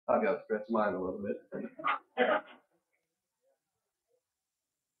I got to stretch mine a little bit.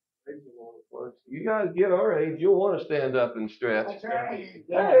 You guys get our age, you'll want to stand up and stretch. That's right.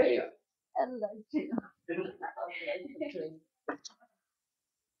 Hey. Hello, Jim. You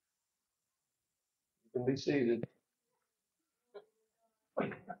can be seated.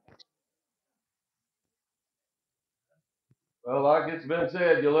 Well, like it's been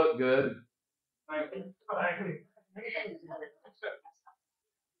said, you look good.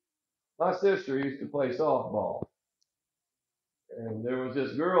 My sister used to play softball. And there was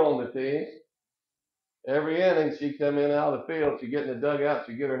this girl on the team. Every inning, she'd come in out of the field. She'd get in the dugout.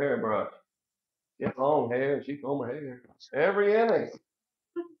 She'd get her hair brushed. Get long hair, and she'd comb her hair. Every inning.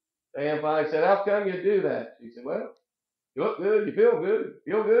 And I said, how come you do that? She said, well, you look good, you feel good.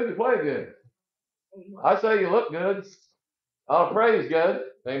 Feel good, you play good. I say you look good. I'll praise God.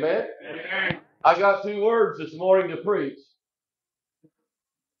 Amen. Amen. I got 2 words this morning to preach.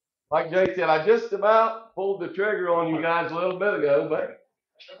 Like Jay said, I just about pulled the trigger on you guys a little bit ago, but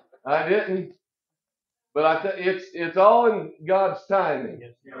I didn't. But it's all in God's timing.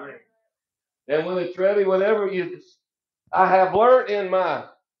 And when it's ready, I have learned in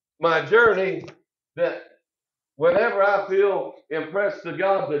my journey that whenever I feel impressed to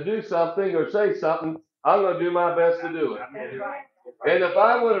God to do something or say something, I'm going to do my best to do it. And if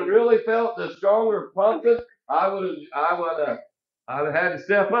I would have really felt the stronger pumping, I'd have had to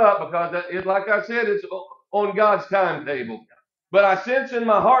step up because like I said, it's on God's timetable. But I sense in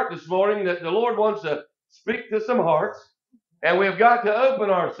my heart this morning that the Lord wants to speak to some hearts, and we've got to open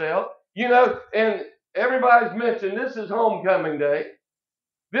ourselves. And everybody's mentioned this is homecoming day.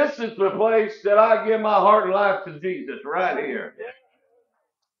 This is the place that I give my heart and life to Jesus, right here.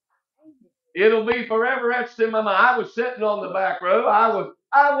 It'll be forever etched in my mind. I was sitting on the back row.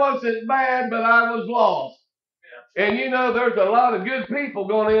 I wasn't bad, but I was lost. And there's a lot of good people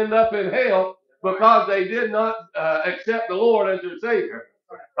going to end up in hell because they did not accept the Lord as their Savior.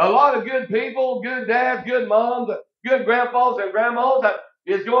 A lot of good people, good dads, good moms, good grandpas and grandmas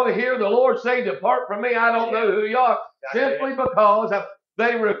is going to hear the Lord say, depart from me, I don't know who you are, simply because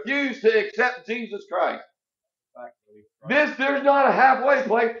they refuse to accept Jesus Christ. There's not a halfway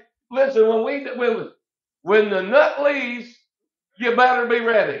place. Listen, when the nut leaves, you better be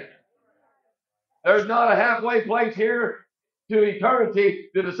ready. There's not a halfway place here to eternity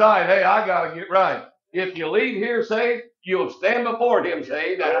to decide, hey, I got to get right. If you leave here saved, you'll stand before Him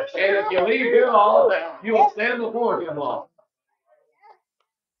saved. And if you leave here lost, you'll stand before Him lost.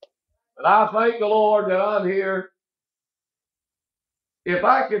 But I thank the Lord that I'm here. If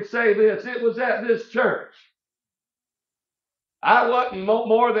I could say this, it was at this church. I wasn't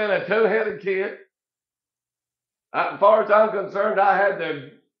more than a toe-headed kid. As far as I'm concerned, I had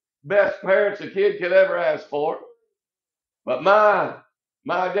the best parents a kid could ever ask for. But my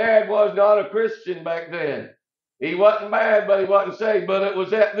dad was not a Christian back then. He wasn't bad, but he wasn't saved. But it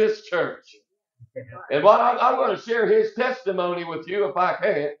was at this church. And I'm going to share his testimony with you if I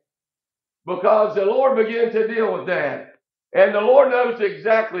can. Because the Lord began to deal with that. And the Lord knows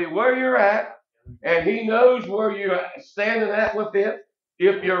exactly where you're at. And He knows where you're standing at with Him.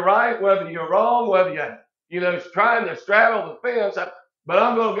 If you're right, whether you're wrong, whether you're trying to straddle the fence. But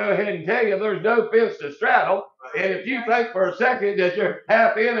I'm going to go ahead and tell you there's no fence to straddle. And if you think for a second that you're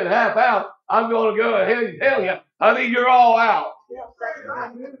half in and half out, I'm going to go ahead and tell you, honey, you're all out.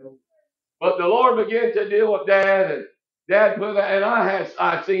 But the Lord began to deal with Dad, and Dad put that, and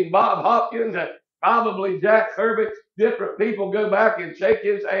I seen Bob Hopkins and probably Jack Kirby, different people go back and shake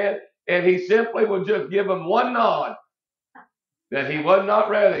his hand, and he simply would just give them one nod that he was not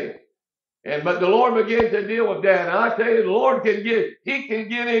ready. But the Lord began to deal with Dad. And I tell you, the Lord can get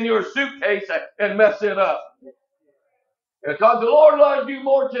in your suitcase and mess it up. Because the Lord loves you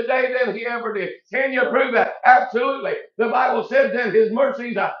more today than He ever did. Can you prove that? Absolutely. The Bible says that His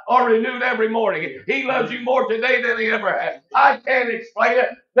mercies are renewed every morning. He loves you more today than He ever has. I can't explain it.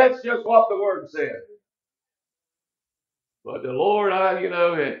 That's just what the Word says. But the Lord,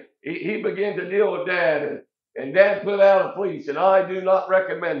 He began to deal with Dad. And Dad put out a fleece, and I do not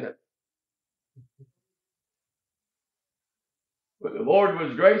recommend it. But the Lord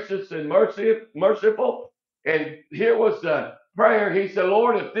was gracious and merciful. And here was the prayer. He said,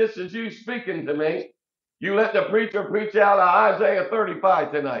 Lord, if this is you speaking to me, you let the preacher preach out of Isaiah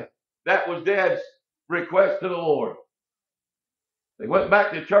 35 tonight. That was Dad's request to the Lord. They went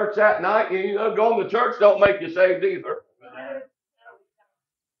back to church that night. And going to church don't make you saved either.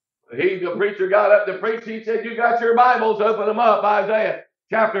 The preacher got up to preach. He said, you got your Bibles, open them up. Isaiah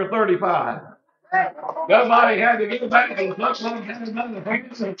chapter 35. Nobody had to get back and look like that.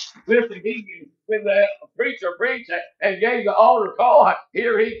 Listen, when the preacher preached and gave the altar call,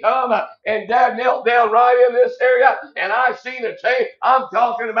 here he come, and Dad knelt down right in this area, and I seen a change. I'm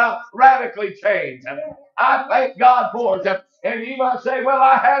talking about radically changed. I thank God for it. And you might say, well,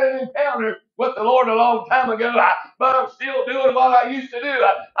 I had an encounter with the Lord a long time ago, but I'm still doing what I used to do.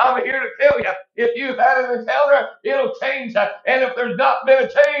 I'm here to tell you, if you've had an encounter, it'll change. And if there's not been a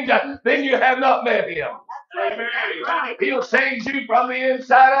change, then you have not met Him. Amen. He'll change you from the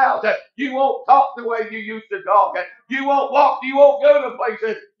inside out. You won't talk the way you used to talk. You won't walk. You won't go to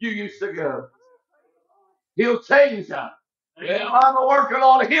places you used to go. He'll change you. Yeah, I'm working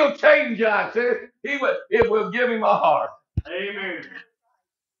on it. He'll change you. I said it will give Him a heart. Amen.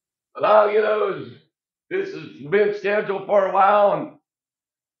 But this has been scheduled for a while, and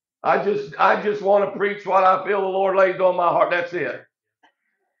I just want to preach what I feel the Lord lays on my heart. That's it.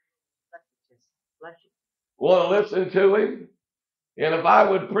 Want to listen to Him? And if I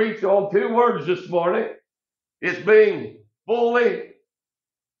would preach on 2 words this morning, it's being fully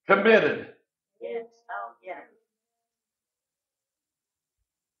committed. Yes. Oh,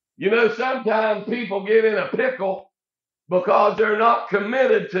 yes. Sometimes people get in a pickle because they're not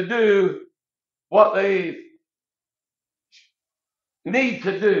committed to do what they need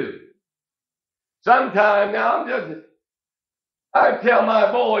to do. Sometimes, I tell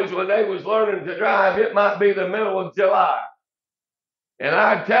my boys when they was learning to drive, it might be the middle of July. And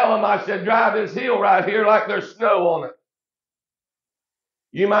I'd tell them, I said, drive this hill right here like there's snow on it.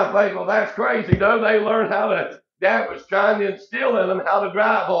 You might think, well, that's crazy. No, they learned Dad was trying to instill in them how to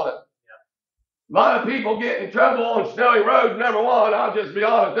drive on it. A lot of people get in trouble on snowy roads. Number one, I'll just be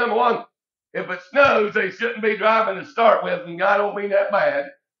honest. Number one, if it snows, they shouldn't be driving to start with, and I don't mean that bad.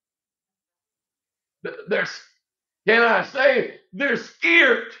 Can I say, they're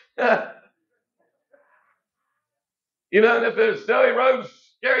scared. And if there's snowy roads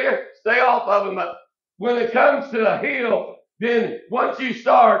scare you, stay off of them. But when it comes to a hill, then once you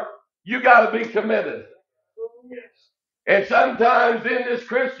start, you got to be committed. And sometimes in this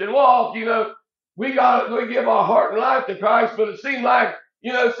Christian walk, we give our heart and life to Christ, but it seems like,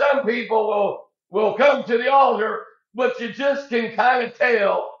 some people will come to the altar, but you just can kind of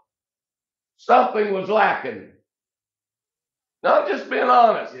tell something was lacking. Not just being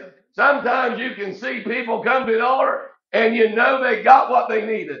honest. Sometimes you can see people come to the altar and they got what they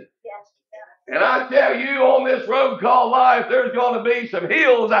needed. And I tell you, on this road called life, there's going to be some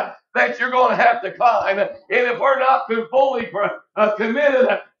hills that you're going to have to climb. And if we're not fully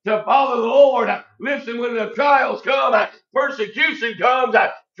committed to follow the Lord, listen, when the trials come, persecution comes,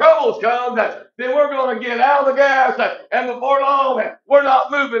 troubles come, then we're going to get out of the gas, and before long, we're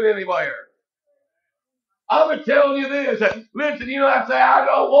not moving anywhere. I'm telling you this. Listen, I say I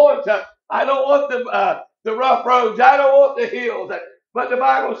don't want the rough roads. I don't want the hills. But the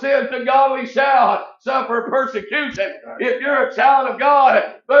Bible says the godly shall suffer persecution. If you're a child of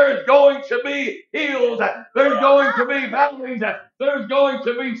God, there's going to be hills. There's going to be valleys. There's going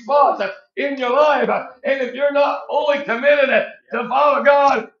to be spots in your life. And if you're not fully committed to follow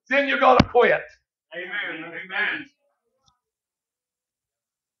God, then you're going to quit. Amen. Amen.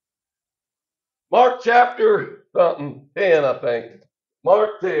 Mark chapter 10, I think.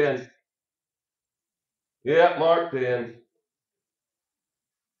 Mark 10. Yeah, Mark 10.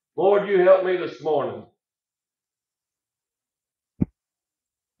 Lord, you help me this morning.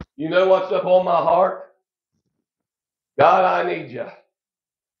 You know what's up on my heart? God, I need you.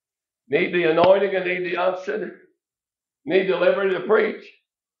 Need the anointing, I need the unction. Need the liberty to preach.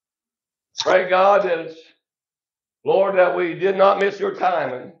 Pray, God, Lord, that we did not miss your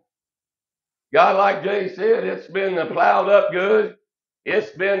timing. God, like Jay said, it's been plowed up good. It's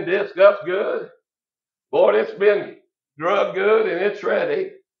been disc up good. Lord, it's been drug good and it's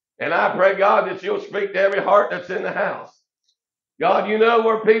ready. And I pray, God, that you'll speak to every heart that's in the house. God, you know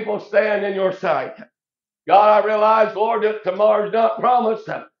where people stand in your sight. God, I realize, Lord, that tomorrow's not promised.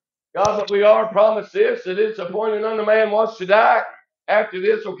 God, but we are promised this, that it's appointed unto man once to die. After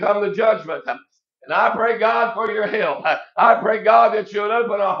this will come the judgment. And I pray, God, for your help. I pray, God, that you'll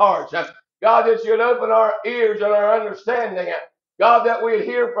open our hearts. God, that you'll open our ears and our understanding. God, that we'd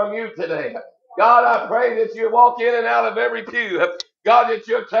hear from you today. God, I pray that you walk in and out of every pew. God, that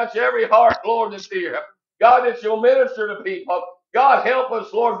you'll touch every heart, Lord, that's here. God, that you'll minister to people. God, help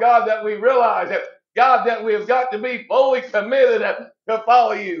us, Lord God, that we realize that, God, that we've got to be fully committed to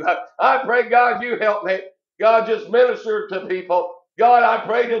follow you. I pray, God, you help me. God, just minister to people. God, I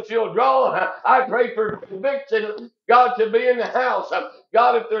pray that you'll draw. I pray for conviction, God, to be in the house.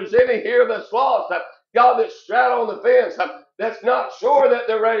 God, if there's any here that's lost, God, that's straddled on the fence, that's not sure that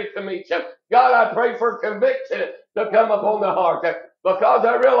they're ready to meet you. God, I pray for conviction to come upon the heart. Because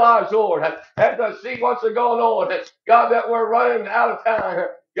I realize, Lord, as I see what's going on, God, that we're running out of time,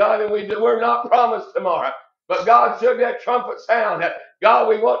 God, and we're not promised tomorrow. But God, should that trumpet sound, God,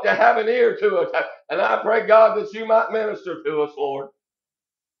 we want to have an ear to it. And I pray, God, that you might minister to us, Lord.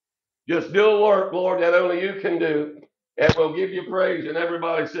 Just do a work, Lord, that only you can do. And we'll give you praise. And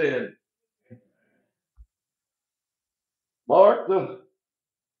everybody said, Mark the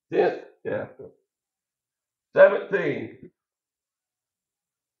 10th chapter, 17.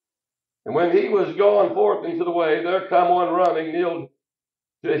 And when he was going forth into the way, there come one running, kneeled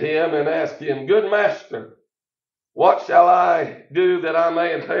to him, and asked him, Good master, what shall I do that I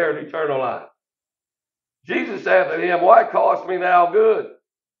may inherit eternal life? Jesus said to him, Why callest me thou good?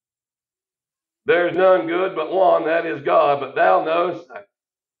 There is none good but one, that is God. But thou knowest the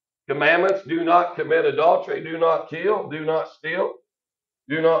commandments: do not commit adultery, do not kill, do not steal,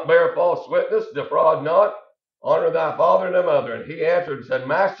 do not bear false witness, defraud not, honor thy father and thy mother. And he answered and said,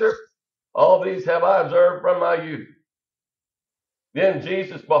 Master, all these have I observed from my youth. Then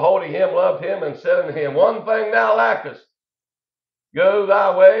Jesus, beholding him, loved him, and said unto him, One thing thou lackest. Go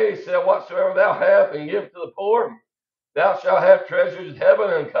thy way, sell whatsoever thou hast, and give to the poor. Thou shalt have treasures in heaven,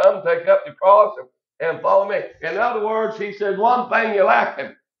 and come, take up the cross, and follow me. In other words, he said, one thing you're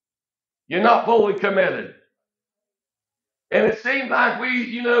lacking. You're not fully committed. And it seems like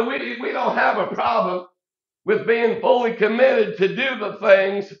we don't have a problem with being fully committed to do the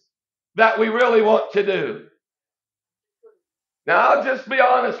things that we really want to do. Now, I'll just be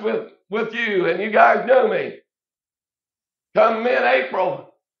honest with you, and you guys know me. Come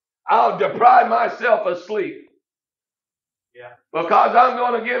mid-April, I'll deprive myself of sleep. Yeah. Because I'm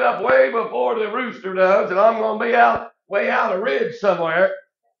going to get up way before the rooster does, and I'm going to be way out a ridge somewhere.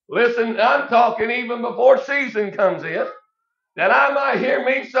 Listen, I'm talking even before season comes in, that I might hear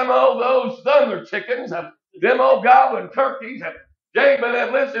me some of those thunder chickens, them old goblin turkeys.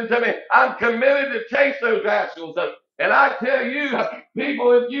 Jabin, listen to me. I'm committed to chase those rascals. And I tell you,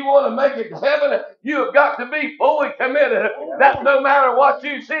 people, if you want to make it to heaven, you have got to be fully committed. That no matter what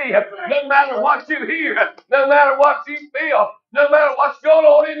you see, no matter what you hear, no matter what you feel, no matter what's going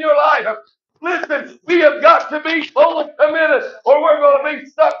on in your life, listen, we have got to be fully committed, or we're going to be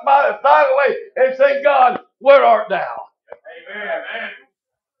stuck by the side of the way and say, God, where art thou? Amen.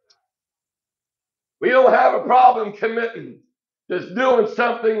 We don't have a problem committing, just doing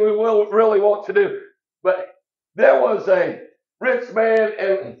something we will really want to do. But there was a rich man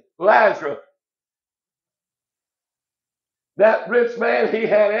and Lazarus. That rich man, he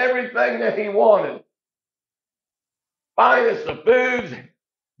had everything that he wanted. Finest of foods,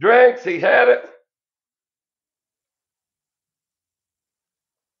 drinks, he had it.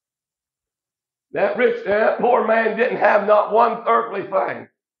 That poor man didn't have not one earthly thing.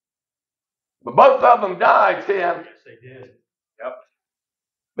 But both of them died, Tim. Yes, they did. Yep.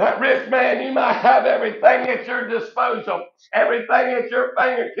 That rich man, you might have everything at your disposal, everything at your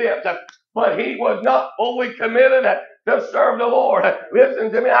fingertips, but he was not fully committed to serve the Lord.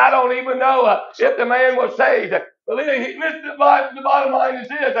 Listen to me, I don't even know if the man was saved. But listen, the bottom line is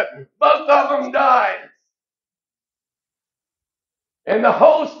this, both of them died. And the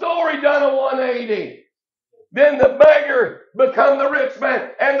whole story done a 180. Then the beggar become the rich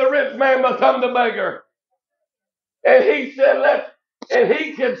man, and the rich man become the beggar. And he said, and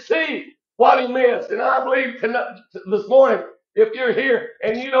he could see what he missed. And I believe this morning, if you're here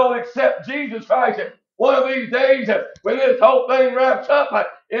and you don't accept Jesus Christ, one of these days when this whole thing wraps up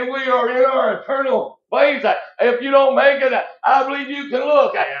and we are in our eternal place, if you don't make it, I believe you can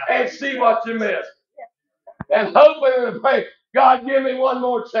look and see what you missed. And hoping and praying, God, give me one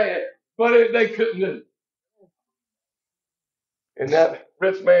more chance. But they couldn't do it. And that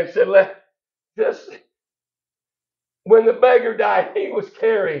rich man said, when the beggar died, he was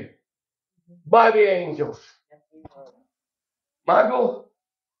carried by the angels. Michael,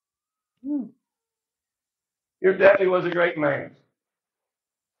 your daddy was a great man.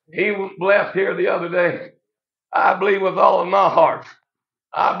 He left here the other day. I believe with all of my heart.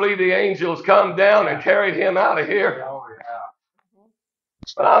 I believe the angels come down and carried him out of here.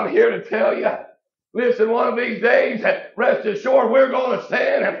 But I'm here to tell you, listen, one of these days, rest assured, we're going to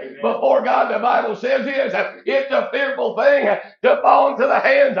stand before God. The Bible says it's a fearful thing to fall into the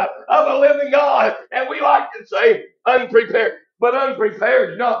hands of a living God. And we like to say unprepared, but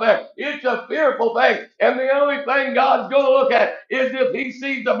unprepared is not there. It's a fearful thing. And the only thing God's going to look at is if he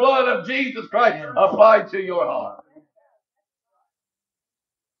sees the blood of Jesus Christ applied to your heart.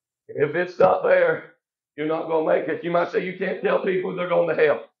 If it's not there, you're not going to make it. You might say you can't tell people they're going to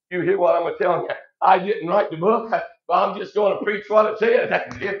hell. You hear what I'm telling you? I didn't write the book, but I'm just going to preach what it says.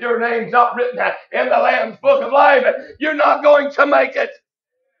 If your name's not written in the Lamb's book of life, you're not going to make it.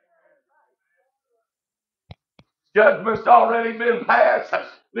 Judgment's already been passed.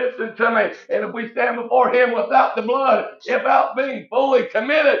 Listen to me. And if we stand before Him without the blood, without being fully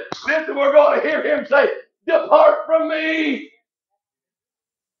committed, listen, we're going to hear Him say, "Depart from me."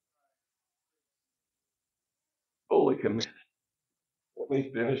 Fully committed. Let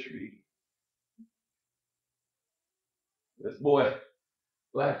me finish reading. This boy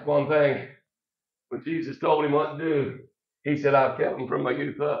lacked one thing. When Jesus told him what to do, he said, "I've kept him from my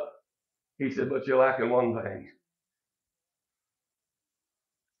youth up." He said, "But you're lacking one thing."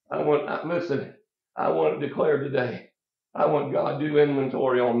 Listen, I want to declare today, I want God to do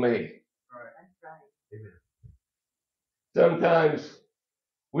inventory on me. Sometimes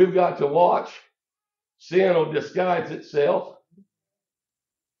we've got to watch. Sin will disguise itself.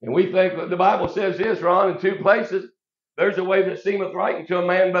 And we think that the Bible says this, Ron, in two places. There's a way that seemeth right unto a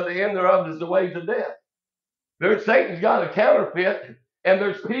man, but the end thereof is the ways of death. Satan's got a counterfeit. And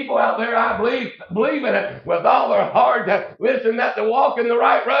there's people out there, I believe in it with all their heart. Listen, that they walk in the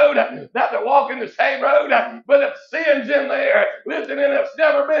right road, that they walk in the same road. But if sin's in there, listen, and it's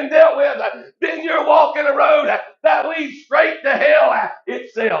never been dealt with, then you're walking a road that leads straight to hell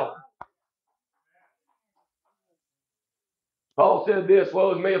itself. Paul said this,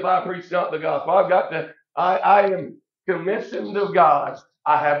 "Woe is me if I preach not the gospel." I am commissioned of God.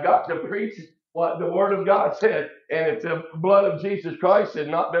 I have got to preach what the Word of God said. And if the blood of Jesus Christ has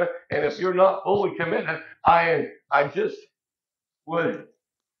not been, and if you're not fully committed, I just would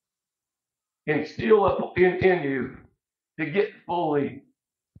instill up in you to get fully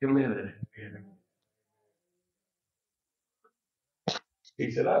committed. He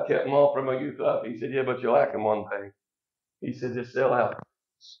said, "I kept them all from my youth up." He said, "Yeah, but you're lacking one thing." He said, "Just sell out."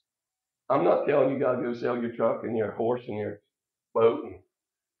 I'm not telling you got to go sell your truck and your horse and your boat and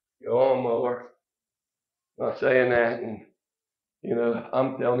your lawnmower. I'm not saying that. And,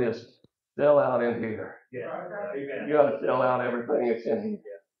 I'm telling you, sell out in here. Yeah. You got to sell out everything that's in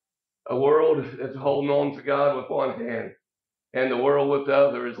here. A world that's holding on to God with one hand and the world with the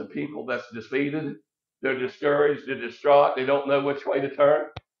other is a people that's defeated. They're discouraged. They're distraught. They don't know which way to turn.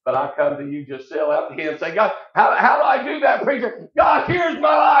 But I come to you, just sell out to Him and say, "God, how do I do that, preacher? God, here's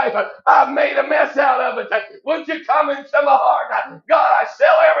my life. I've made a mess out of it. Would you come into my heart? God, I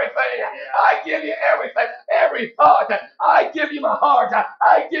sell everything. I give you everything, every thought. I give you my heart.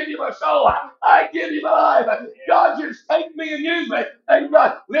 I give you my soul. I give you my life. God, just take me and use me." And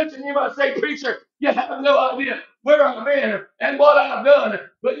God, listen, you might say, "Preacher, you have no idea where I've been and what I've done."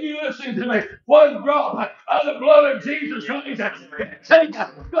 But you listen to me. One drop of the blood of Jesus Christ can take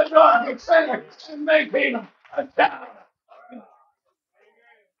the dark sinner and make him a child.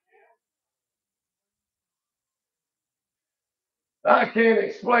 I can't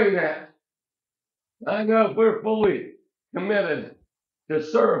explain that. I know if we're fully committed to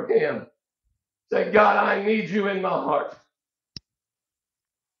serve Him, say, "God, I need you in my heart."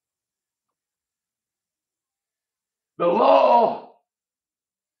 The law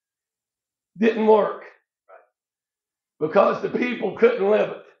didn't work because the people couldn't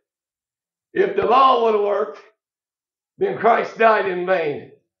live it. If the law would have worked, then Christ died in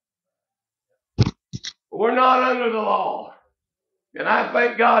vain. We're not under the law. And I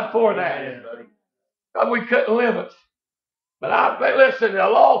thank God for that. God, we couldn't live it. But listen, the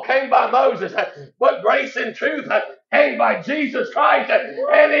law came by Moses, but grace and truth came by Jesus Christ.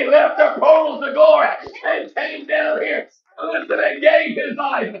 And He left the portals of glory and came down here. Listen, and gave His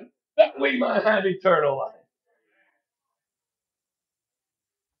life that we might have eternal life.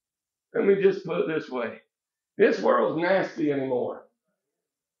 Let me just put it this way. This world's nasty anymore.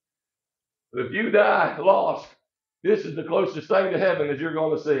 But if you die lost, this is the closest thing to heaven that you're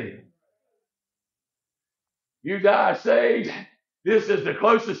going to see. You die saved, this is the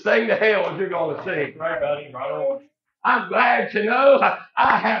closest thing to hell that you're going to see. Right, buddy. Right on. I'm glad to know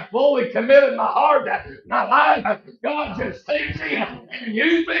I have fully committed my heart, my life. God just takes me and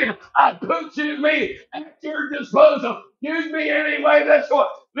use me. I put me at your disposal. Use me anyway. That's what.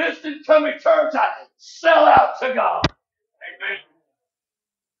 Listen to me, church. I sell out to God. Amen.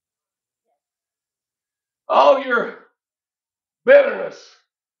 All your bitterness,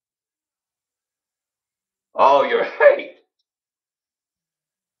 all your hate,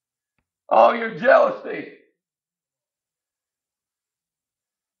 all your jealousy.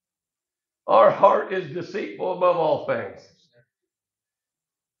 Our heart is deceitful above all things.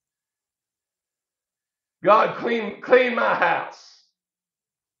 God, clean my house.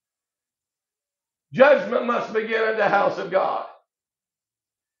 Judgment must begin in the house of God.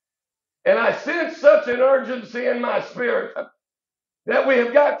 And I sense such an urgency in my spirit that we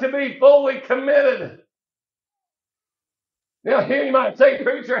have got to be fully committed. Now, here you might say,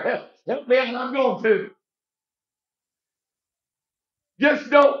 preacher, help me out. I'm going to. Just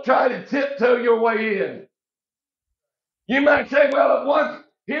don't try to tiptoe your way in. You might say, well, at once,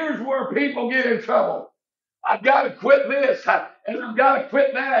 here's where people get in trouble. I've got to quit this, and I've got to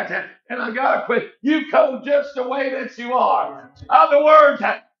quit that, and I've got to quit. You come just the way that you are. In other words,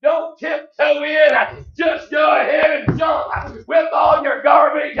 don't tiptoe in. Just go ahead and jump with all your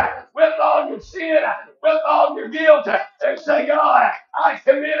garbage, with all your sin, with all your guilt, and say, God, I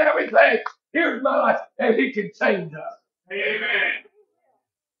commit everything. Here's my life, and He can change us. Amen.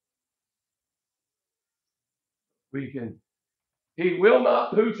 We can. He will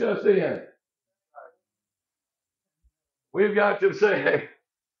not push us in. We've got to say,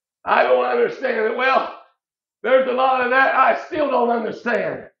 I don't understand it. Well, there's a lot of that I still don't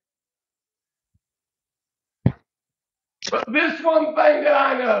understand. But this one thing that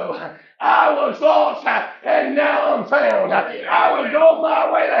I know, I was lost and now I'm found. I was on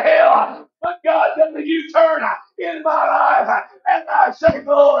my way to hell, but God does a U-turn in my life, and I say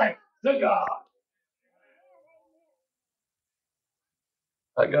glory to God.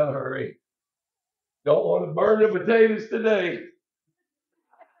 I gotta hurry. Don't want to burn the potatoes today.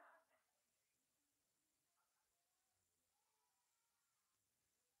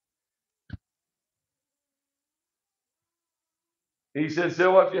 He said,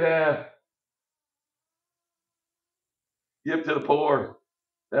 sell what you have. Give to the poor.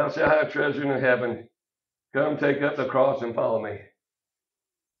 Thou shalt have treasure in heaven. Come take up the cross and follow me.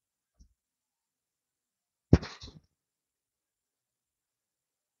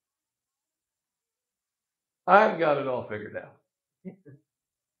 I've got it all figured out.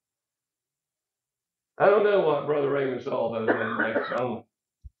 I don't know what Brother Raymond saw the other day.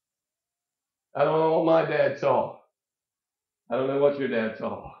 I don't know what my dad saw. I don't know what your dad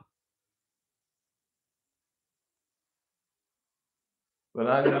saw. But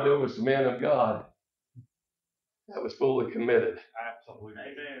I know there was men of God that was fully committed. Absolutely.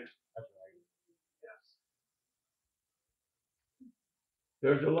 Amen. That's right. Yes.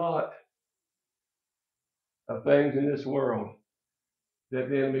 There's a lot of things in this world that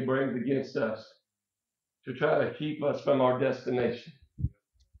the enemy brings against us to try to keep us from our destination.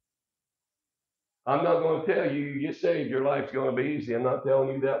 I'm not going to tell you, you get saved, your life's going to be easy. I'm not telling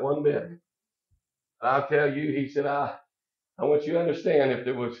you that one bit. I'll tell you, he said, I want you to understand if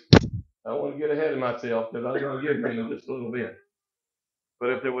there was, I want to get ahead of myself because I'm going to give him just a little bit. But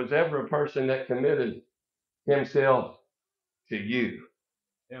if there was ever a person that committed himself to you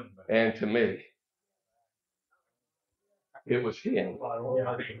and to me, it was him.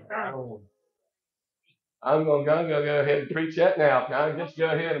 I'm going to go ahead and preach that now. I'll just go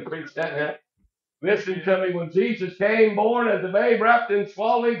ahead and preach that now. Listen to me. When Jesus came, born as a babe, wrapped in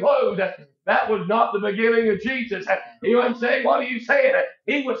swaddling clothes, that was not the beginning of Jesus. He wasn't saying, what are you saying?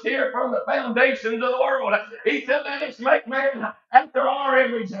 He was here from the foundations of the world. He said, let us make man after our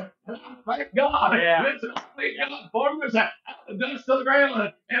image. And I thank God. Yeah. Listen, I thank God formed us out of the dust of the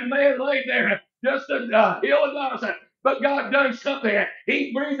ground, and man laid there just a hill of dust. But God done something.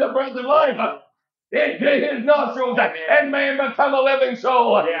 He breathed the breath of life into his nostrils, and man become a living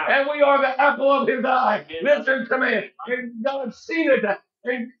soul. Yeah. And we are the apple of his eye. Yeah. Listen to me. And God seen it.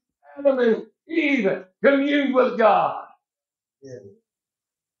 And Adam and Eve communed with God. Yeah.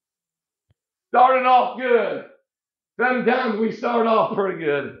 Started off good. Sometimes we start off pretty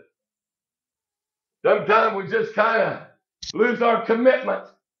good. Sometimes we just kind of lose our commitment.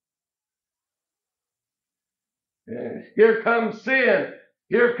 And here comes sin.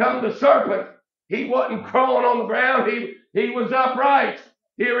 Here comes the serpent. He wasn't crawling on the ground. He was upright.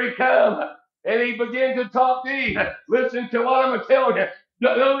 Here he comes. And he began to talk to Eve. Listen to what I'm telling you. The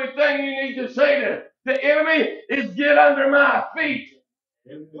only thing you need to say to the enemy is get under my feet.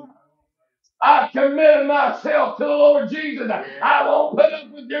 I committed myself to the Lord Jesus. I won't put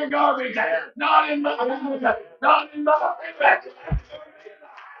up with your garbage. Not in my house. Not in my family.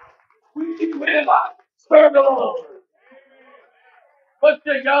 We will serve the Lord. But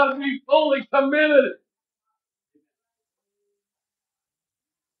you got to be fully committed.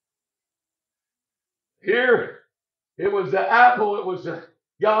 Here, it was the apple. It was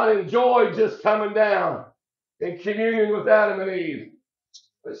God enjoyed just coming down in communion with Adam and Eve.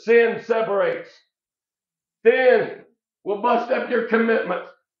 But sin separates. Sin will bust up your commitment.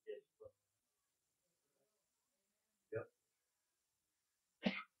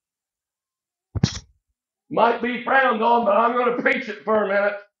 Might be frowned on, but I'm going to preach it for a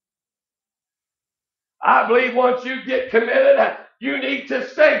minute. I believe once you get committed, You need to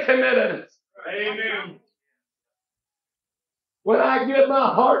stay committed. Amen. When I give my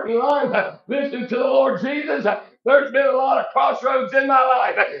heart and life, listen to the Lord Jesus, there's been a lot of crossroads in my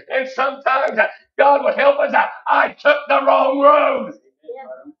life. And sometimes God would help us. I took the wrong road.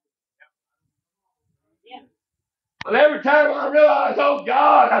 But every time I realized, oh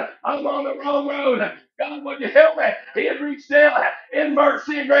God, I'm on the wrong road. God, would you help me? He'd reach down in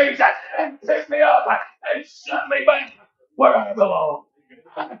mercy and grace and pick me up and set me back where I belong.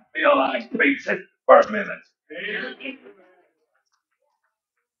 I feel like preaching for a minute.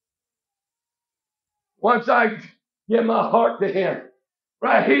 Once I give my heart to Him,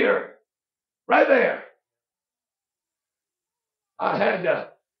 right here, right there, I had to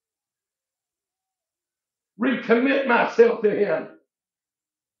recommit myself to Him.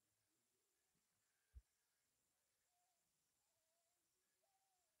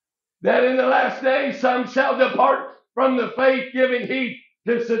 That in the last days some shall depart from the faith, giving heed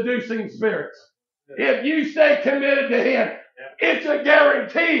to seducing spirits. If you stay committed to Him, it's a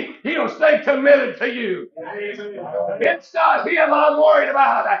guarantee He'll stay committed to you. It's not Him I'm worried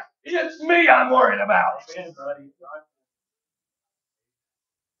about. It's me I'm worried about.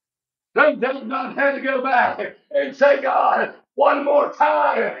 Sometimes God had to go back and say, God, one more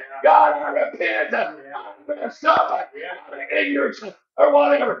time. God, I repent. I messed up. I'm ignorant or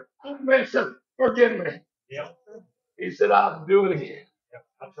whatever. I messed up. Forgive me. Yep. He said, I'll do it again. Yep.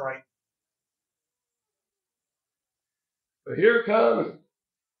 That's right. But here comes.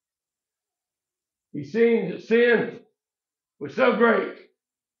 He seen that sin was so great.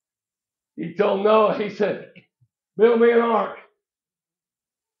 He told Noah, he said, build me an ark.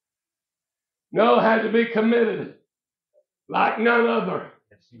 Noah had to be committed like none other.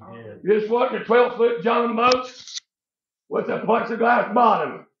 Yes, he did. This wasn't a 12-foot John boat with a plexiglass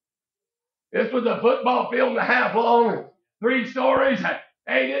bottom. This was a football field and a half long, 3 stories.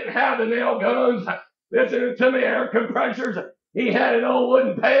 They didn't have the nail guns. Listening to me, air compressors. He had an old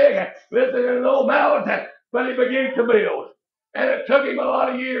wooden peg, listening to an old mallet, but he began to build. And it took him a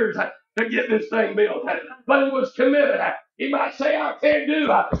lot of years to get this thing built. But he was committed. He might say, I can't do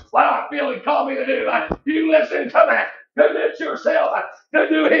what I feel He called me to do. You listen to me. Commit yourself to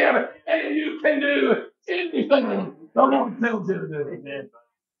do Him, and you can do anything the Lord tells you to do. Amen.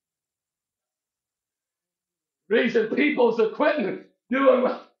 Reason people's are quitting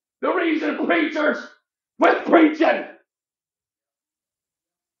doing. The reason preachers quit preaching.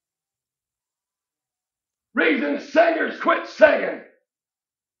 Reason singers quit singing.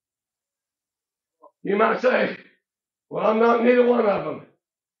 You might say, well, I'm not neither one of them.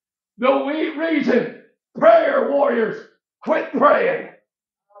 The reason prayer warriors quit praying.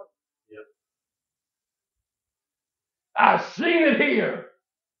 Yep. I've seen it here.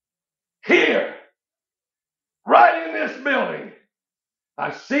 Here. Right in this building.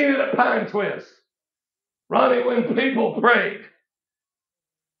 I've seen it at Pine Twist. Ronnie, when people prayed,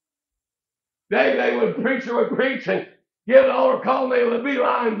 they would preacher would preach and give the altar call, and they would be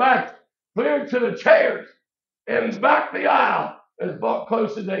lying back clear to the chairs and back the aisle as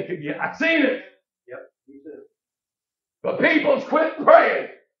close as they could get. I've seen it. Yep. Me too. But people's quit praying.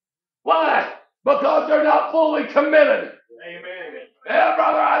 Why? Because they're not fully committed. Amen. Yeah,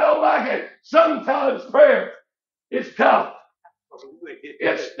 brother, I don't like it. Sometimes prayer is tough.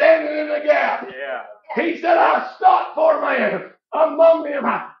 It's standing in the gap. Yeah. He said, I stopped for a man among them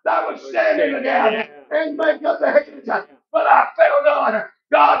that would stand in the gap and make up the hedge. But I found on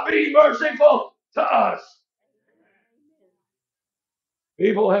God be merciful to us.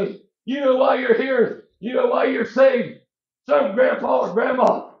 People, hey, you know why you're here. You know why you're saved. Some grandpa or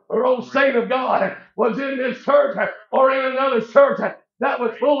grandma or old saint of God was in this church or in another church that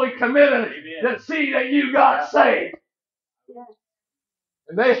was fully committed to see that you got saved.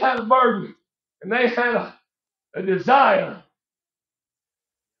 And they had a burden. And they had a desire.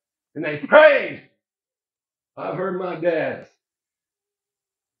 And they prayed. I've heard my dad.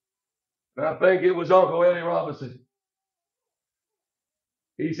 And I think it was Uncle Eddie Robinson.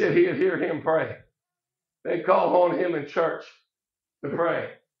 He said he'd hear him pray. They'd call on him in church to pray.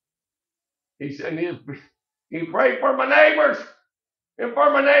 He said he prayed for my neighbors and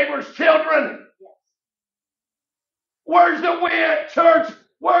for my neighbors' children. Where's the wind, church?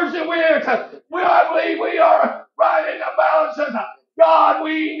 Where's the wind? I believe we are right in the balances. God,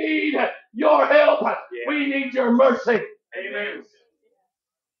 we need your help. Yeah. We need your mercy. Amen.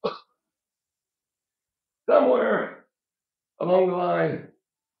 Somewhere along the line,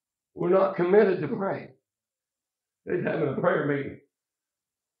 we're not committed to pray. They're having a prayer meeting.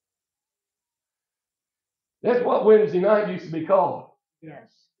 That's what Wednesday night used to be called. Yes.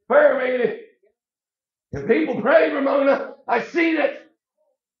 Prayer meeting. And people prayed, Ramona. I seen it.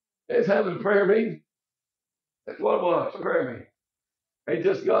 It's having a prayer meeting. That's what it was, prayer meeting. They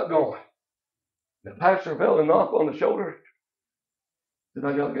just got going. The pastor fell and knocked on the shoulder. Said,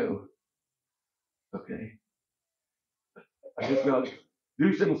 I gotta go. Okay. I just gotta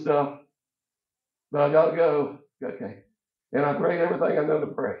do some stuff. But I gotta go. Okay. And I prayed everything I know to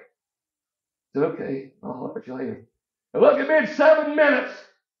pray. I said, okay, I'll let you later. And look, it been 7 minutes.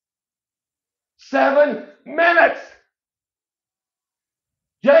 7 minutes.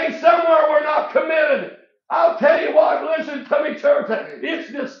 Jay, somewhere we're not committed. I'll tell you what, listen to me, church.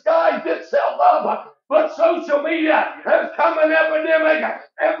 It's disguised itself up, but social media has come an epidemic,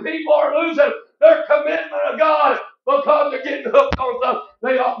 and people are losing their commitment to God because they're getting hooked on stuff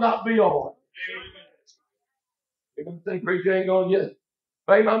they ought not be on. You don't think preacher ain't going to get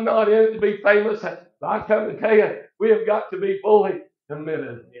fame? I'm not in it to be famous. But I come to tell you, we have got to be fully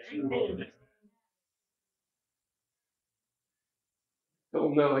committed.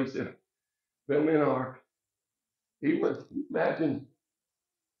 Don't know, he said, build me an ark. He went, imagine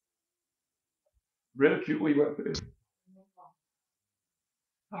ridicule we went through.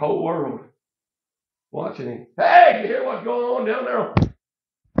 The whole world watching him. Hey, you hear what's going on down there?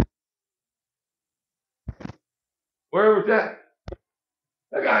 Where was that?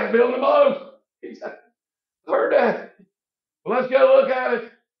 That guy's building a boat. He said, heard that. Well, let's go look at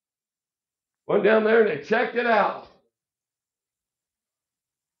it. Went down there and they checked it out.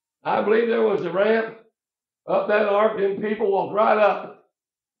 I believe there was a ramp up that ark and people walked right up.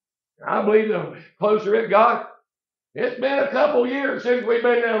 I believe the closer it got, it's been a couple years since we've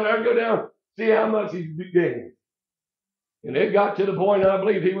been down there. Go down, see how much he's gained. And it got to the point, I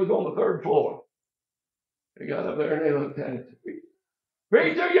believe he was on the 3rd floor. They got up there and they looked at it.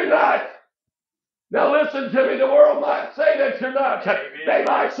 Preacher, you're not. Now listen to me. The world might say that you're not. They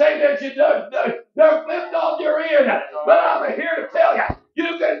might say that you don't. They're flipped off your ear. But I'm here to tell you,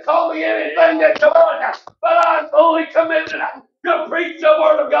 you can call me anything that you want, but I'm fully committed to preach the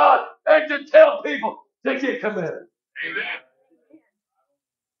word of God and to tell people to get committed. Amen.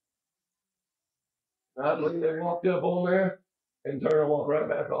 I believe they walked up on there and turned and walked right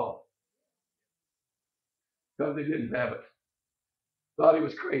back off. Because they didn't have it. Thought he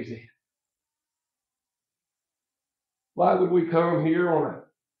was crazy. Why would we come here on a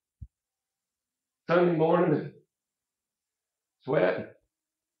Sunday morning and sweat,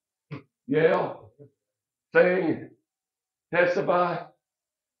 yell, sing, testify?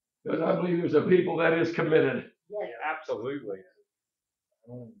 Because I believe there's a people that is committed. Yeah, absolutely.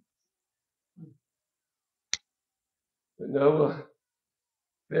 Noah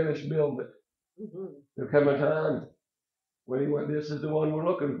finished building it. There come a time when he went, this is the one we're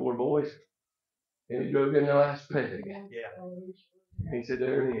looking for, boys. And he drove in the last peg. Yeah. He said,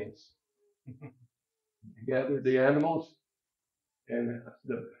 there it is. He gathered the animals, and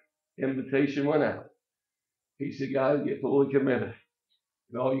the invitation went out. He said, guys, get fully committed.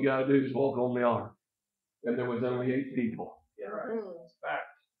 And all you got to do is walk on the ark. And there was only 8 people. Yeah, right. It's fact.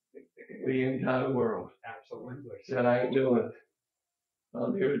 The entire world Absolutely. said, I ain't doing it.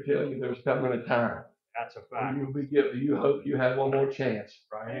 I'm here to tell you there's coming a time. That's a fact. You'll be given, you hope you have one more chance.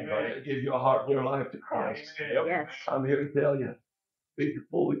 Right. To give your heart and your life to Christ. Yep. Yes. I'm here to tell you, be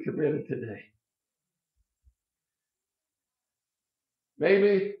fully committed today.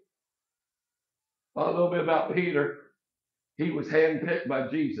 Maybe a little bit about Peter. He was handpicked by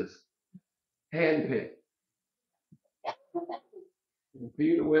Jesus. Handpicked. And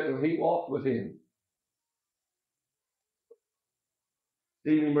Peter went and he walked with him.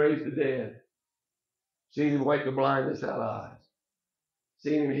 Seen him raise the dead. Seen him wake the blindness out of eyes.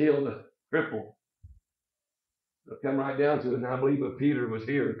 Seen him heal the cripple. It'll come right down to it. And I believe if Peter was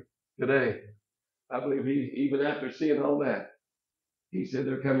here today, I believe he, even after seeing all that, he said,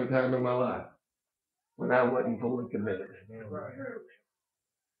 there come a time in my life when I wasn't fully committed. Right.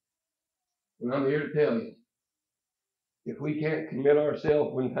 And I'm here to tell you, if we can't commit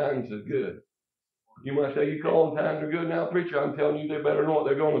ourselves when times are good, you might say, you call them times are good now, preacher, I'm telling you they're better than what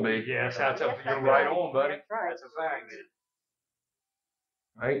they're going to be. Yes, you're right on, buddy. That's right. That's a fact.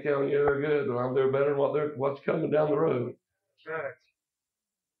 I ain't telling you they're good, but they're better than what's coming down the road. That's right.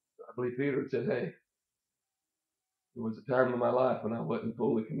 I believe Peter said, hey, there was a time in my life when I wasn't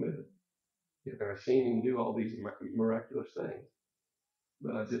fully committed. Yet I've seen him do all these miraculous things,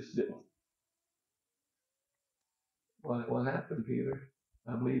 but I just didn't. What happened, Peter?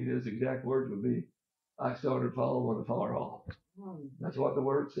 I believe his exact words would be, I started following afar off. That's what the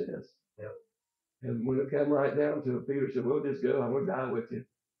word says. Yep. And when it came right down to it, Peter said, we'll just go. I'm going to die with you.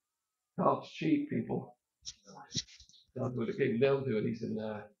 Talk's cheap, people. That's when it came down to it. He said,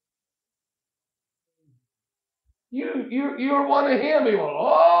 nah. You're one of him. He went,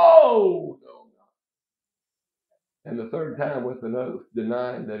 oh, no. And the third time with an oath,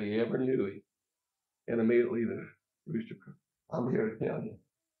 denying that he ever knew him. And immediately the rooster crowed. I'm here to tell you,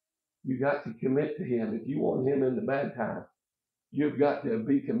 you got to commit to him. If you want him in the bad time, you've got to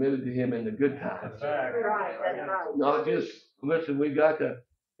be committed to him in the good times. Right, that's right. Not just, listen, we've got to,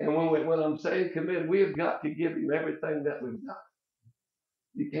 and when I'm saying committed, we've got to give him everything that we've got.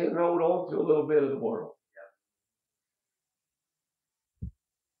 You can't hold on to a little bit of the world.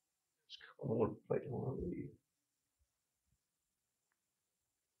 I want to play one of these.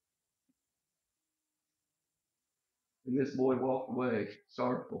 And this boy walked away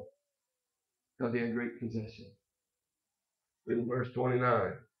sorrowful because he had great possession. In verse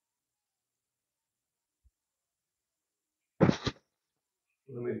 29. Let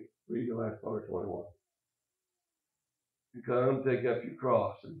me read the last part of 21. You come, take up your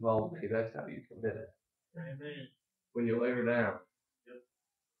cross and follow me. That's how you commit it. Amen. When you lay her down.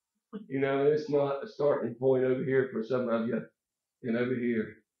 You know, it's not a starting point over here for some of you. And over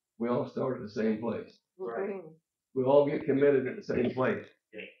here, we all start at the same place. Right. We all get committed at the same place.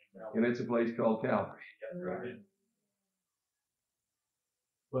 And it's a place called Calvary. Right.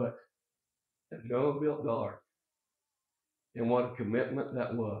 But if Noah built the ark, and what a commitment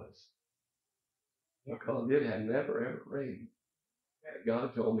that was. Because it had never ever rained. And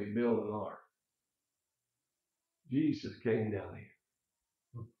God told me build an ark. Jesus came down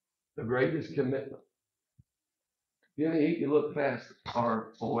here. The greatest commitment. You know, he could look past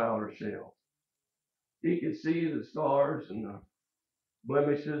our outer shell. He could see the scars and the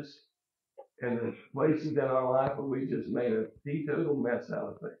blemishes and the places in our life where we just made a teetotal mess out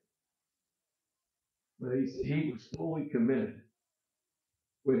of things. But he was fully committed.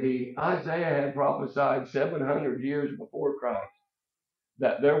 When Isaiah had prophesied 700 years before Christ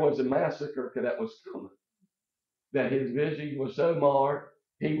that there was a massacre that was coming, that his vision was so marred,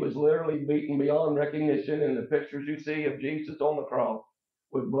 he was literally beaten beyond recognition in the pictures you see of Jesus on the cross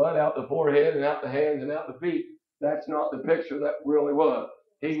with blood out the forehead and out the hands and out the feet. That's not the picture that really was.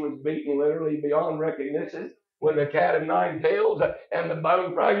 He was beaten literally beyond recognition when the cat of nine tails and the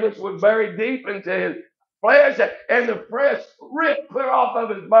bone fragments were buried deep into his flesh and the flesh ripped clear off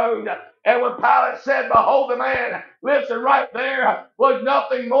of his bones. And when Pilate said, behold the man, listen, right there was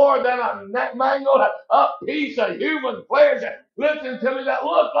nothing more than a mangled up piece of human flesh. Listen to me, that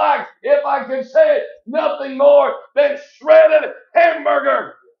looked like, if I could say it, nothing more than shredded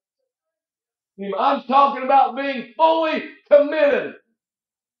hamburger. I'm talking about being fully committed.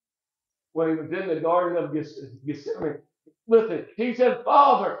 When he was in the Garden of Gethsemane, listen, he said,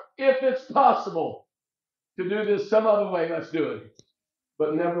 Father, if it's possible to do this some other way, let's do it.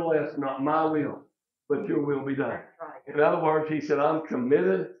 But nevertheless, not my will, but your will be done. In other words, he said, I'm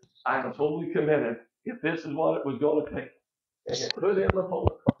committed. I'm fully committed. If this is what it was going to take. And they put him upon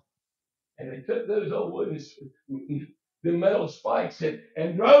the cross. And they took those old wooden, the metal spikes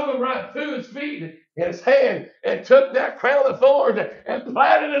and drove them right through his feet and his hand and took that crown of thorns and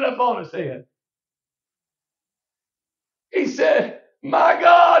planted it upon his head. He said, my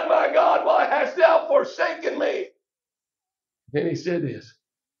God, why hast thou forsaken me? Then he said this,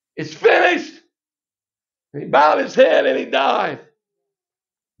 it's finished. And he bowed his head and he died.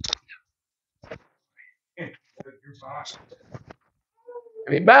 And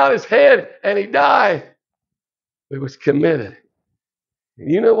he bowed his head and he died. He was committed.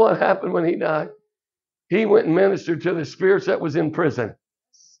 And you know what happened when he died? He went and ministered to the spirits that was in prison.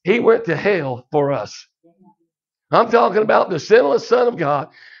 He went to hell for us. I'm talking about the sinless Son of God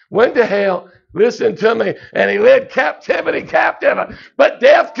went to hell, listen to me, and he led captivity captive. But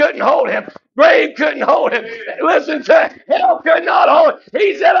death couldn't hold him. Grave couldn't hold him. Listen to hell could not hold him.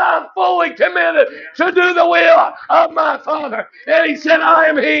 He said, I'm fully committed to do the will of my Father. And he said, I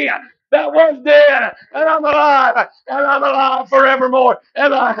am he that was dead, and I'm alive forevermore.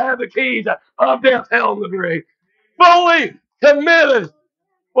 And I have the keys of death, hell, and the grave. Fully committed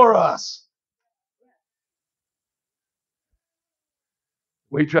for us.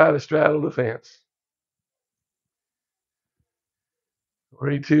 We try to straddle the fence.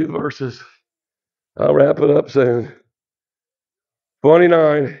 Read 2 verses. I'll wrap it up soon.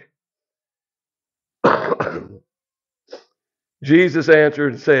 29. Jesus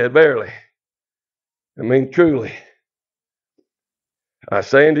answered and said, verily, truly, I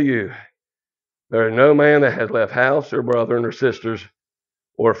say unto you, there is no man that has left house or brethren or sisters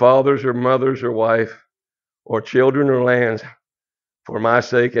or fathers or mothers or wife or children or lands for my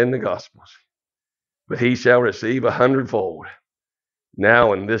sake and the gospel's, but he shall receive 100-fold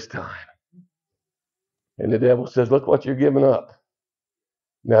now in this time. And the devil says, look what you're giving up.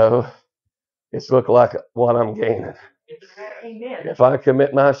 No, it's look like what I'm gaining. Amen. If I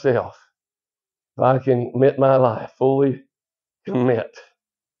commit myself, if I can commit my life, fully commit,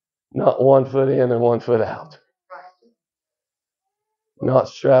 not 1 foot in and 1 foot out, not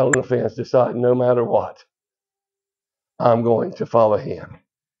straddling the fence, decide no matter what, I'm going to follow him.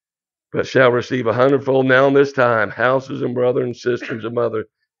 But shall receive 100-fold now in this time, houses and brothers and sisters and mother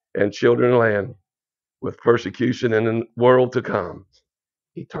and children and land, with persecution in the world to come,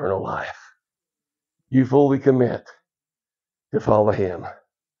 eternal life. You fully commit to follow him.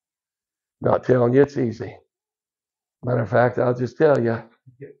 Not telling you it's easy. Matter of fact, I'll just tell you,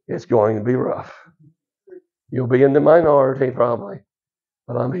 it's going to be rough. You'll be in the minority probably,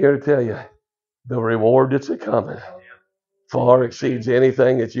 but I'm here to tell you, the reward that's coming far exceeds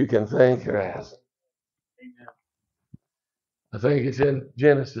anything that you can think or ask. I think it's in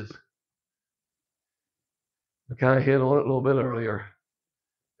Genesis. I kind of hit on it a little bit earlier.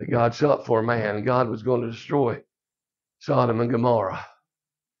 That God sought for a man. God was going to destroy Sodom and Gomorrah.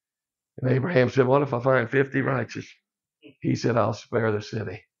 And Abraham said, what if I find 50 righteous? He said, I'll spare the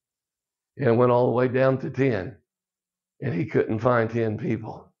city. And it went all the way down to 10. And he couldn't find 10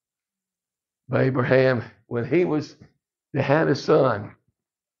 people. But Abraham, when they had a son,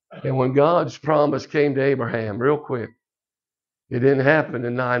 and when God's promise came to Abraham real quick, it didn't happen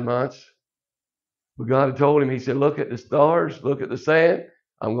in 9 months. But God had told him, he said, look at the stars, look at the sand,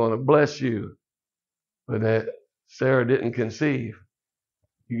 I'm going to bless you. But that Sarah didn't conceive.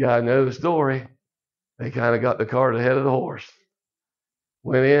 You got to know the story. They kind of got the cart ahead of the horse.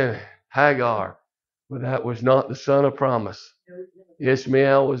 Went in, Hagar, but that was not the son of promise.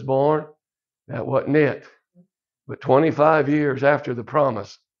 Ishmael was born. That wasn't it. But 25 years after the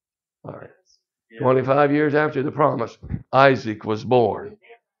promise, 25 years after the promise, Isaac was born.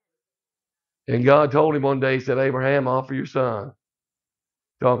 And God told him one day, he said, Abraham, offer your son.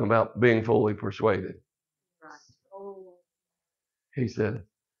 Talking about being fully persuaded. He said,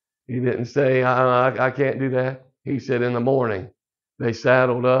 he didn't say, I can't do that. He said, in the morning, they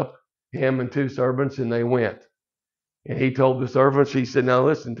saddled up, him and 2 servants, and they went. And he told the servants, he said, now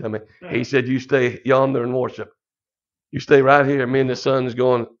listen to me. He said, you stay yonder and worship. You stay right here. Me and the son's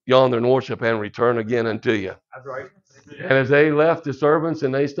going yonder and worship and return again unto you. That's right. And as they left the servants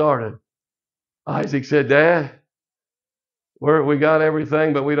and they started, Isaac said, Dad, we got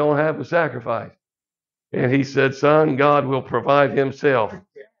everything, but we don't have the sacrifice. And he said, son, God will provide himself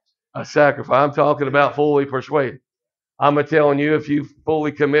a sacrifice. I'm talking about fully persuaded. I'm telling you, if you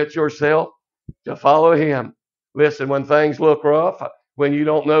fully commit yourself to follow him, listen, when things look rough, when you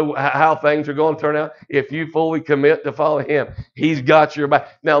don't know how things are going to turn out, if you fully commit to follow him, he's got your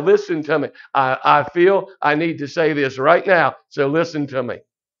back. Now, listen to me. I feel I need to say this right now, so listen to me.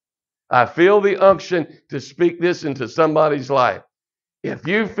 I feel the unction to speak this into somebody's life. If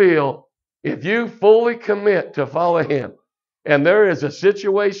you fully commit to follow him, and there is a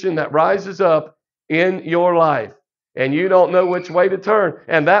situation that rises up in your life, and you don't know which way to turn,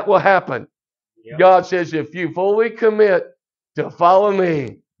 and that will happen. Yep. God says, if you fully commit to follow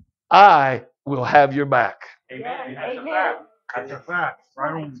me, I will have your back. Amen. That's a fact. That's a fact.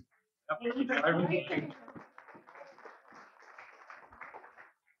 Right on.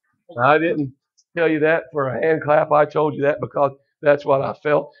 I didn't tell you that for a hand clap. I told you that because that's what I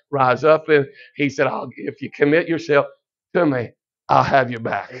felt rise up. And he said, if you commit yourself to me, I'll have your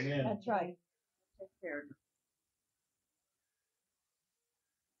back. Amen. That's right.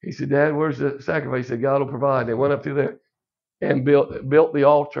 He said, Dad, where's the sacrifice? He said, God will provide. They went up through there and built the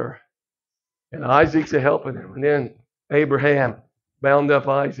altar. And Isaac's helping him. And then Abraham bound up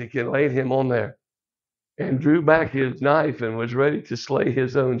Isaac and laid him on there and drew back his knife and was ready to slay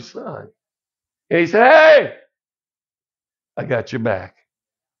his own son. And he said, hey, I got your back.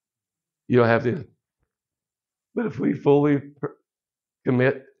 You don't have to. But if we fully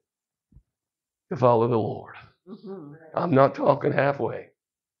commit to follow the Lord, I'm not talking halfway.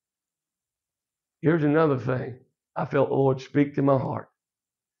 Here's another thing. I felt the Lord speak to my heart.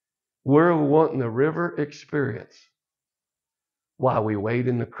 We're wanting the river experience while we wade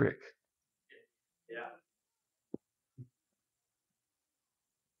in the creek. Yeah.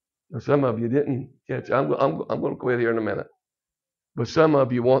 Now, some of you didn't catch. I'm going to quit here in a minute. But some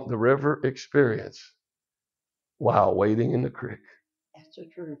of you want the river experience while wading in the creek. That's the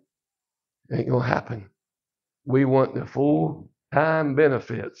truth. Ain't going to happen. We want the full-time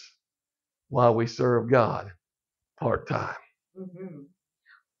benefits while we serve God part-time. That's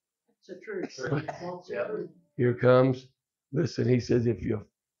the truth. That's the truth. Here comes, listen, he says, if you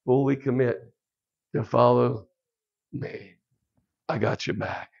fully commit to follow me, I got your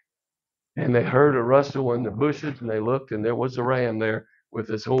back. And they heard a rustle in the bushes, and they looked, and there was a ram there with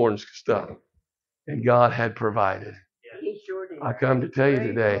his horns stuck. And God had provided. He sure did. I come to tell you Praise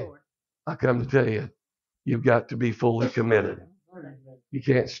today, the Lord. I come to tell you, you've got to be fully committed. You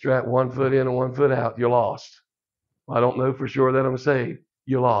can't strap one foot in and one foot out. You're lost. I don't know for sure that I'm saved.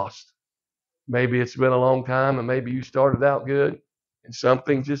 You're lost. Maybe it's been a long time and maybe you started out good and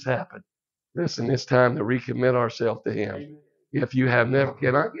something just happened. Listen, it's time to recommit ourselves to Him. If you have never,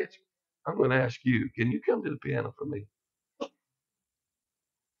 can I get you? I'm going to ask you, can you come to the piano for me?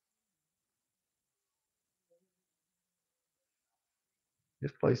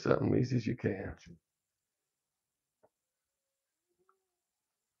 Just play something easy as you can.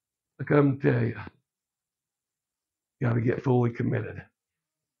 I come to tell you, you got to get fully committed.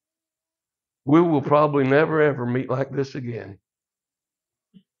 We will probably never ever meet like this again.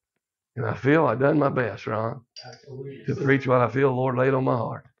 And I feel I've done my best, Ron, to preach what I feel the Lord laid on my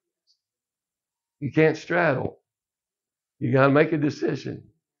heart. You can't straddle. You got to make a decision.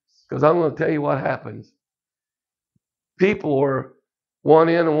 Because I'm going to tell you what happens. People are one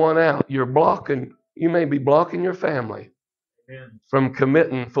in and one out. You're blocking, you may be blocking your family from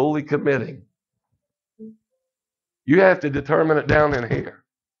committing, fully committing. You have to determine it down in here.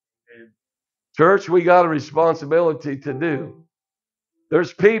 Church, we got a responsibility to do.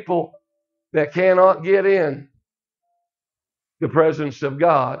 There's people that cannot get in the presence of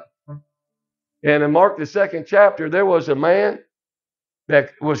God. And in Mark, the 2nd chapter, there was a man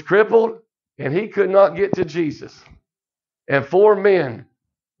that was crippled and he could not get to Jesus. And 4 men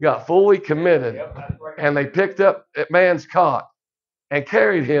got fully committed and they picked up that man's cot and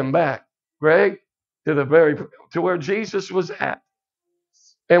carried him back, Greg, to where Jesus was at.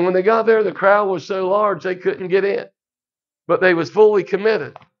 And when they got there, the crowd was so large they couldn't get in. But they was fully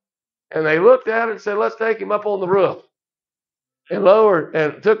committed. And they looked at it and said, let's take him up on the roof. And lowered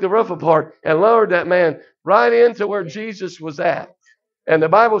and took the roof apart and lowered that man right into where Jesus was at. And the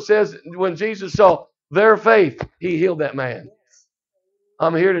Bible says when Jesus saw their faith, He healed that man.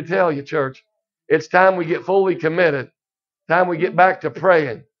 I'm here to tell you, church, it's time we get fully committed. It's time we get back to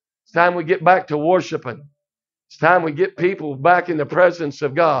praying. It's time we get back to worshiping. It's time we get people back in the presence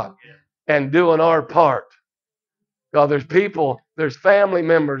of God and doing our part. God, there's people, there's family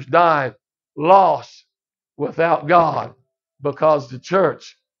members dying, lost without God because the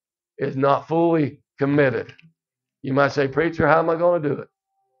church is not fully committed. You might say, preacher, how am I going to do it?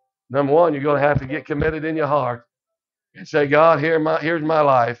 Number one, you're going to have to get committed in your heart and say, God, here's my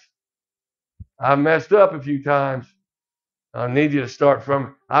life. I've messed up a few times. I need you to start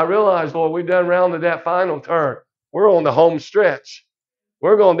from. I realize, Lord, we've done rounded that final turn. We're on the home stretch.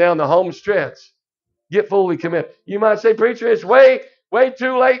 We're going down the home stretch. Get fully committed. You might say, preacher, it's way, way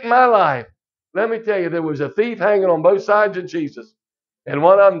too late in my life. Let me tell you, there was a thief hanging on both sides of Jesus. And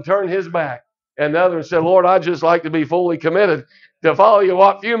one of them turned his back. And the other one said, Lord, I'd just like to be fully committed to follow you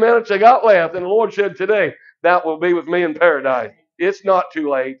what few minutes I got left. And the Lord said today, that will be with me in paradise. It's not too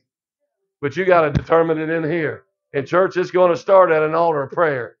late. But you got to determine it in here. And church, it's going to start at an altar of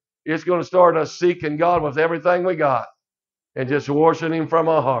prayer. It's going to start us seeking God with everything we got. And just worshiping Him from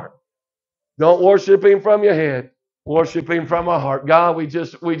our heart. Don't worship Him from your head. Worship Him from our heart. God, we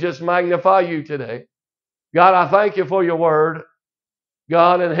just magnify you today. God, I thank you for your word.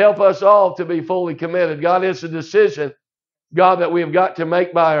 God, and help us all to be fully committed. God, it's a decision, God, that we've got to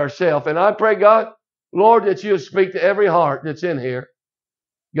make by ourselves. And I pray, God, Lord, that you speak to every heart that's in here.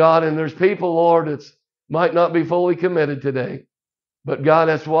 God, and there's people, Lord, that might not be fully committed today. But God,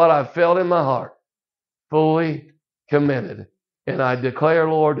 that's what I've felt in my heart. Fully committed. And I declare,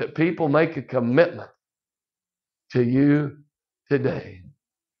 Lord, that people make a commitment to you today.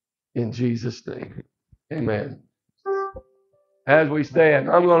 In Jesus' name. Amen. As we stand,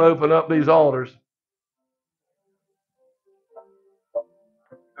 I'm going to open up these altars.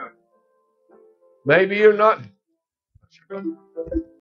 Maybe you're not.